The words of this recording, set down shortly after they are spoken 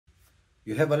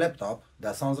You have a laptop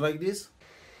that sounds like this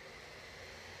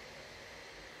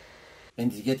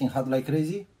and it's getting hot like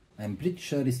crazy, I'm pretty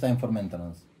sure it's time for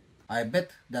maintenance. I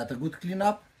bet that a good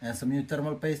cleanup and some new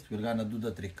thermal paste will gonna do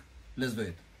the trick. Let's do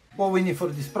it. What we need for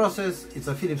this process, it's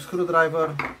a Phillips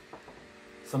screwdriver,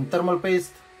 some thermal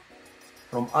paste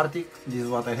from Arctic, this is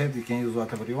what I have, you can use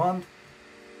whatever you want,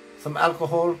 some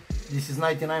alcohol, this is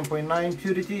 99.9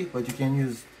 purity, but you can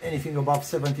use anything above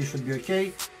 70 should be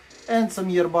okay, and some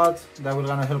earbuds that will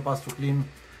gonna help us to clean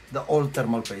the old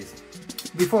thermal paste.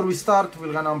 Before we start,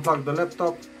 we're gonna unplug the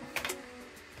laptop.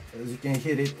 As you can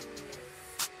hear it,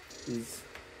 it's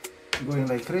going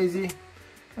like crazy,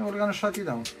 and we're gonna shut it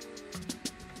down.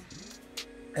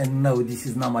 And no, this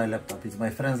is not my laptop, it's my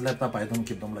friend's laptop, I don't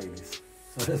keep them like this.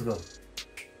 So let's go.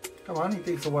 Come on, it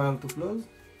takes a while to close.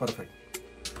 Perfect.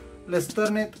 Let's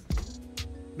turn it.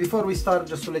 Before we start,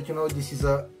 just to let you know, this is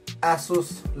a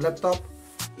Asus laptop.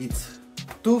 It's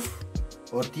TUF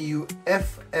or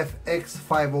TUF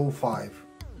FX505.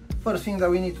 First thing that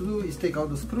we need to do is take out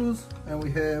the screws, and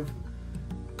we have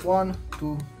 1,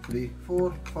 2, 3,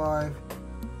 4, 5,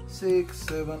 6,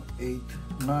 7, 8,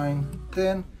 9,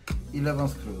 10, 11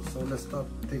 screws. So let's start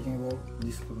taking all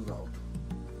these screws out.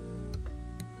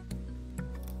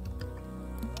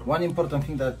 One important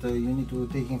thing that you need to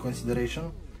take in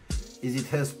consideration is it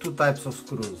has two types of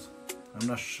screws. I'm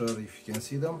not sure if you can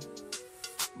see them,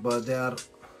 but they are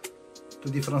two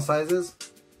different sizes.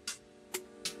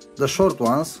 The short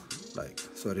ones,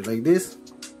 like this,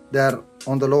 they are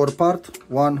on the lower part,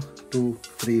 1, 2,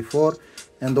 3, 4,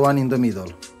 and the one in the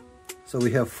middle. So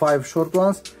we have 5 short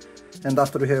ones, and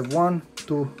after we have 1,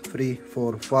 2, 3,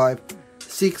 4, 5,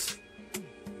 6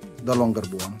 the longer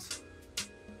ones.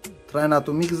 Try not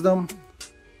to mix them,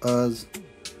 as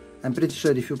I'm pretty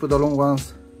sure if you put the long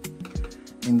ones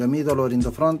in the middle or in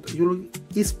the front,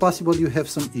 it's possible you have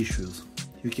some issues.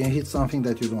 You can hit something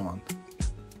that you don't want.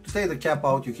 To take the cap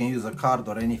out, you can use a card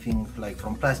or anything like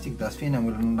from plastic that's thin and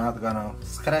will not gonna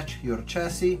scratch your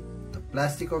chassis, the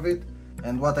plastic of it.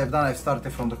 And what I've done, I've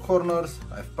started from the corners,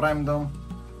 I've primed them,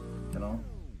 you know,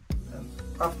 and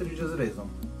after you just raise them.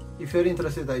 If you're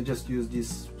interested, I just use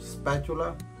this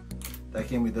spatula that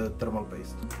came with the thermal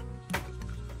paste.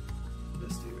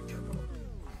 Let's take the cap out.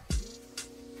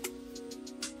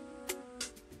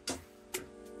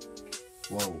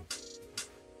 Whoa.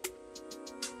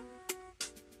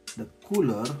 The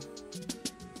cooler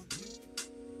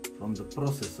from the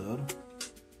processor,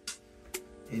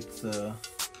 it's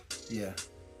yeah,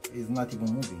 it's not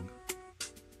even moving.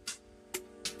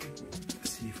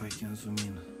 Let's see if I can zoom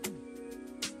in.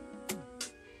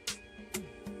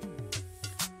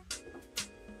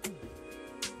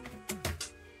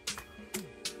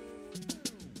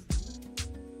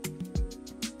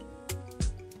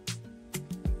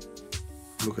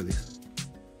 Look at this.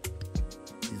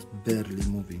 It's barely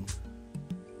moving.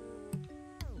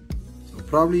 So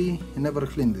probably he never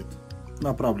cleaned it.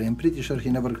 Not probably, I'm pretty sure he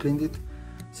never cleaned it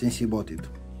since he bought it.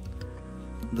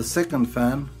 The second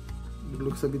fan, it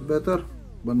looks a bit better,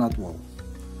 but not wow.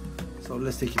 So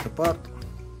let's take it apart.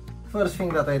 First thing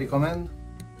that I recommend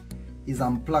is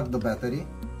unplug the battery.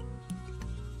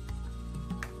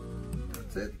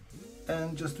 That's it.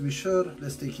 And just to be sure,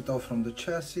 let's take it off from the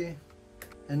chassis.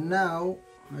 And now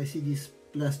I see this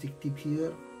plastic tip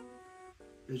here.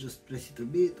 Let's just press it a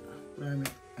bit, prime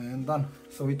it, and done.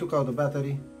 So we took out the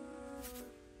battery.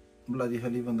 Bloody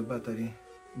hell, even the battery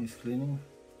needs cleaning.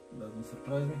 Doesn't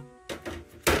surprise me.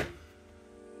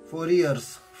 4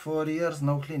 years,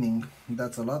 no cleaning.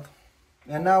 That's a lot.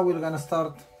 And now we're gonna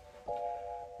start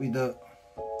with the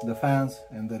fans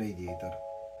and the radiator.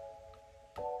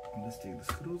 Let's take the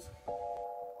screws.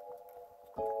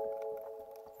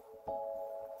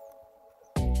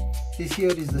 This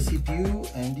here is the CPU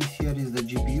and this here is the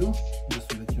GPU. Just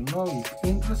to let you know, if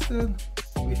interested,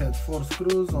 we had 4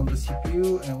 screws on the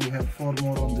CPU and we have 4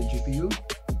 more on the GPU.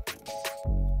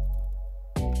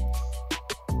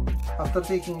 After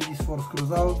taking these 4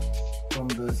 screws out from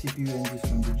the CPU and this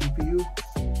from the GPU,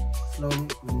 slowly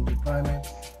we need to prime it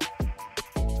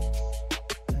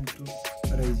and to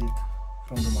raise it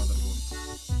from the motherboard.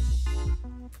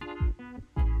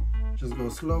 Just go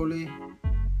slowly.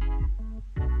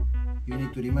 You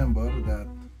need to remember that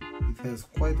it has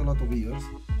quite a lot of ears.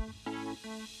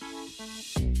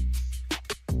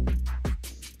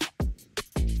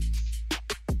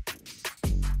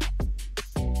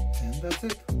 And that's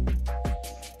it.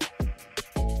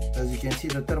 As you can see,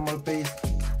 the thermal paste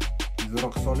is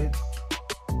rock solid.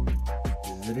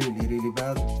 It's really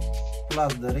bad.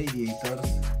 Plus the radiators.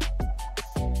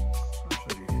 Not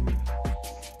sure if you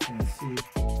can see,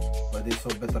 but they saw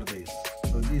better days.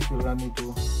 So this will run me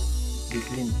to we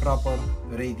clean proper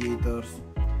radiators,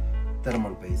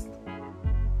 thermal paste.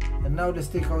 And now let's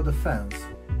take out the fans.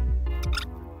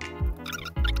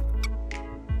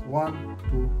 1,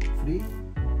 2, 3.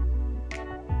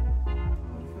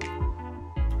 Perfect.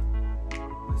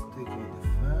 Let's take out the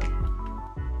fan.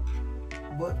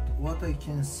 But what I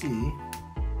can see,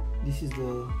 this is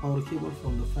the power cable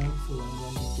from the fan, so I'm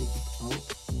going to take it out.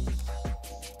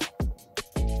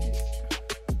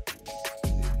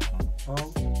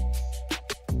 Out.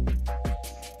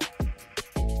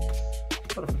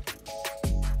 Perfect.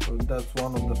 So that's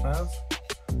one of the fans.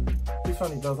 This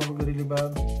one, it doesn't look really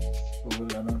bad, so we're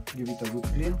gonna give it a good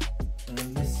clean.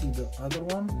 And let's see the other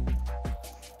one.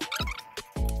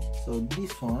 So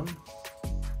this one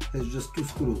has just 2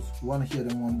 screws, one here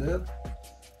and one there.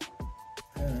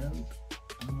 And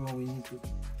now we need to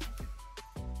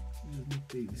just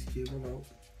take this cable out.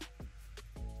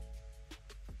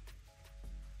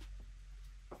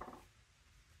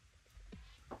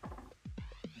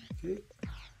 Okay,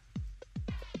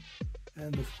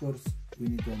 and of course we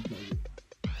need to unplug it.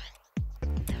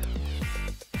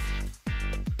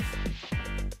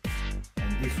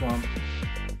 And this one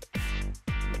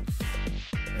looks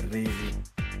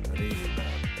really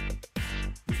bad.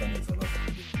 This one needs a lot of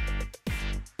cleaning.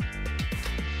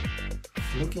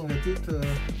 Looking at it,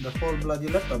 the whole bloody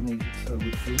laptop needs a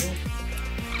good cleaning.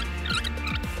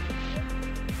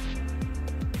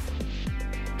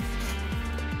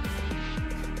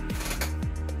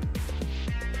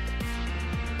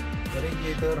 The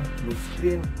radiator looks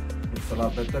clean, looks a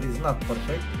lot better. It's not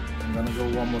perfect. I'm gonna go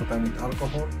one more time with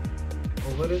alcohol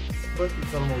over it, but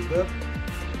it's almost there.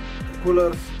 The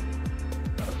coolers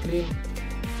are clean.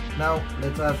 Now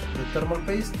let's add the thermal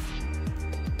paste.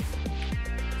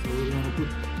 So we're gonna put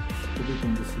it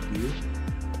on the CPU.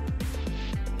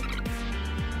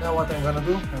 Now what I'm gonna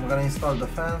do, I'm gonna install the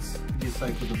fans. This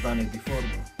I could have done it before,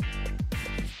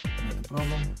 not a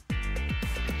problem.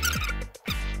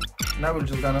 Now we're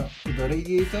just gonna put the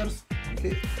radiators,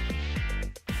 okay?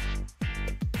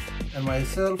 And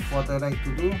myself, what I like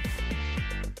to do,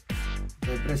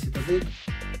 I press it a bit,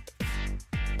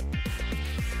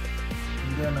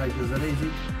 and then I just raise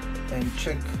it and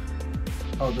check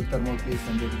how the thermal paste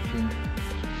and everything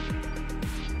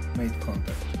made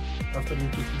contact. After you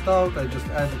took it out, I just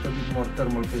added a bit more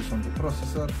thermal paste on the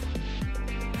processor,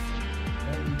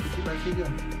 and you put it back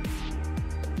again.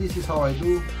 This is how I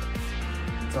do.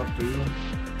 It's up to you.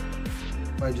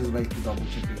 I just like to double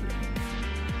check everything.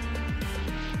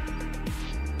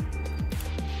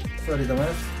 Sorry the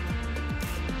mess.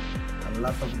 A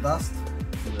lot of dust.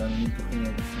 We're gonna need to clean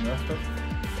everything after.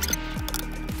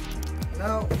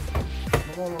 Now,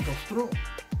 the moment of truth.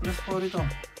 Let's power it on.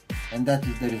 And that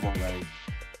is the result, guys.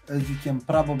 As you can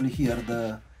probably hear,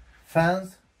 the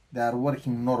fans, they are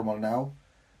working normal now.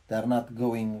 They are not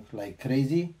going like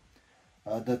crazy.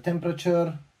 The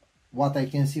temperature, what I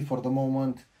can see for the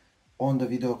moment on the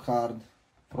video card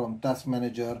from Task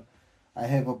Manager, I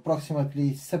have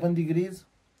approximately 7 degrees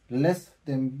less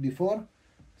than before,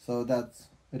 so that's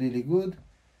really good.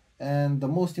 And the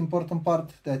most important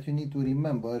part that you need to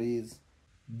remember is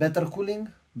better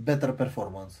cooling, better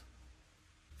performance.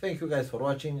 Thank you guys for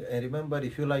watching, and remember,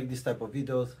 if you like this type of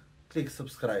videos, click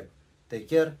subscribe. Take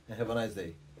care and have a nice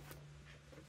day.